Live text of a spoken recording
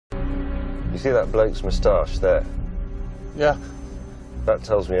You see that bloke's moustache there? Yeah. That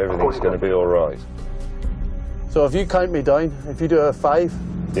tells me everything's going to be all right. So if you count me down, if you do a 5.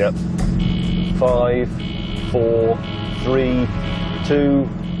 Yep. 5, 4, 3, 2,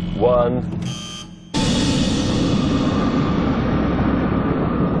 1.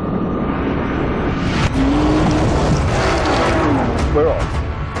 We're on.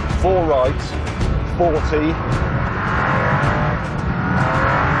 4 right, 40.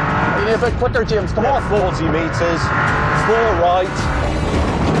 You need a bit quicker, James, come on. 40 metres, 4 right.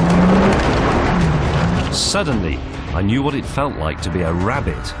 Suddenly, I knew what it felt like to be a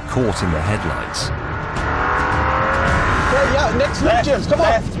rabbit caught in the headlights. Yeah, next left, James, come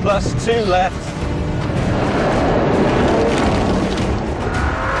left, on. Plus 2 left.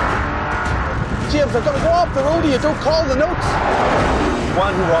 James, I've got to go off the road, you don't call the notes. 1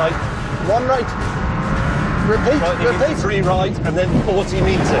 right. 1 right. Repeat, repeat. 3 right, and then 40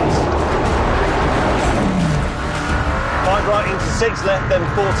 metres. 5 right into 6 left, then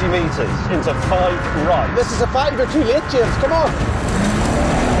 40 metres. Into 5 right. This is a 5, you're too late, James, come on.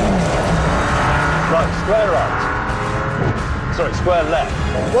 Right, square right. Sorry, square left.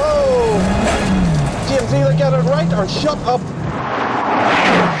 Whoa! James, either get it right or shut up.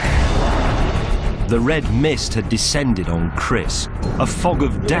 The red mist had descended on Chris. A fog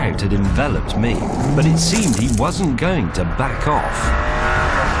of doubt had enveloped me, but it seemed he wasn't going to back off.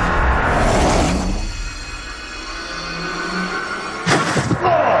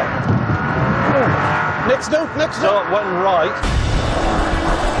 Next note, next note. Start 1 right.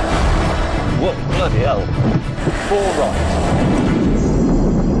 Whoa, bloody hell. 4 right.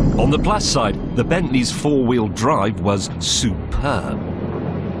 On the plus side, the Bentley's 4-wheel drive was superb.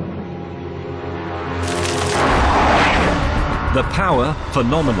 The power,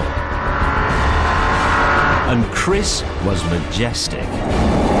 phenomenal. And Chris was majestic.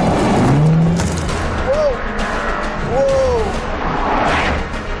 Whoa! Whoa!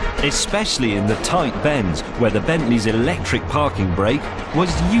 Especially in the tight bends, where the Bentley's electric parking brake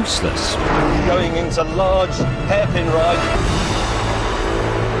was useless. Going into large hairpin right.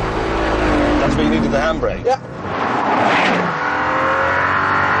 That's where you needed the handbrake. Yeah.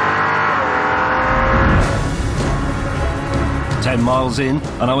 "10 miles in,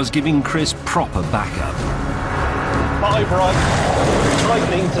 and I was giving Chris proper backup. 5 right,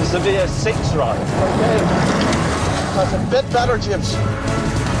 tightening to severe 6 right. Okay. That's a bit better, James.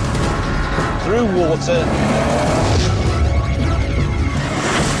 Through water.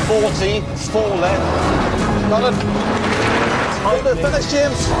 40, 4 left. Got it. Tightening. Finish,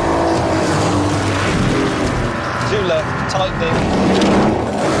 James. 2 left, tightening.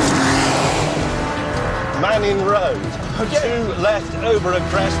 Man in road. Okay. 2 left over a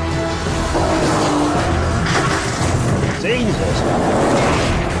crest. Jesus.